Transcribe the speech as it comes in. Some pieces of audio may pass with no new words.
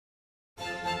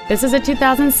This is a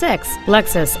 2006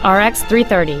 Lexus RX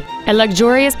 330, a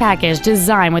luxurious package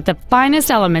designed with the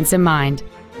finest elements in mind.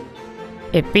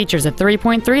 It features a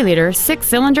 3.3-liter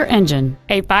six-cylinder engine,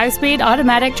 a 5-speed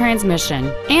automatic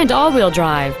transmission, and all-wheel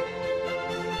drive.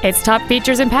 Its top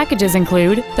features and packages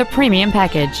include the Premium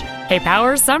Package, a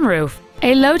power sunroof,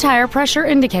 a low-tire pressure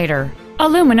indicator,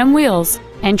 aluminum wheels,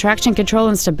 and traction control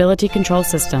and stability control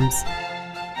systems.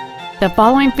 The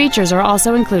following features are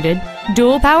also included: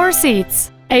 dual power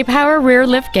seats, a power rear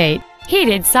liftgate,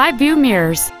 heated side view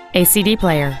mirrors, a CD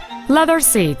player, leather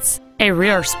seats, a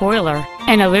rear spoiler,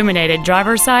 an illuminated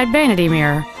driver's side vanity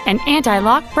mirror, an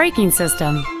anti-lock braking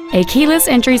system, a keyless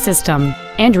entry system,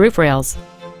 and roof rails.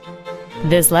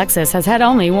 This Lexus has had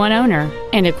only one owner,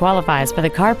 and it qualifies for the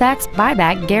Carfax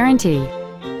buyback guarantee.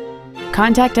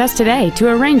 Contact us today to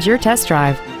arrange your test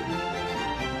drive.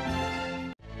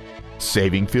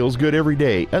 Saving feels good every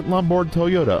day at Lombard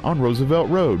Toyota on Roosevelt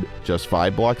Road, just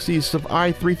 5 blocks east of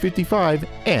I-355,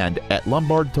 and at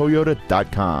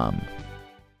lombardtoyota.com.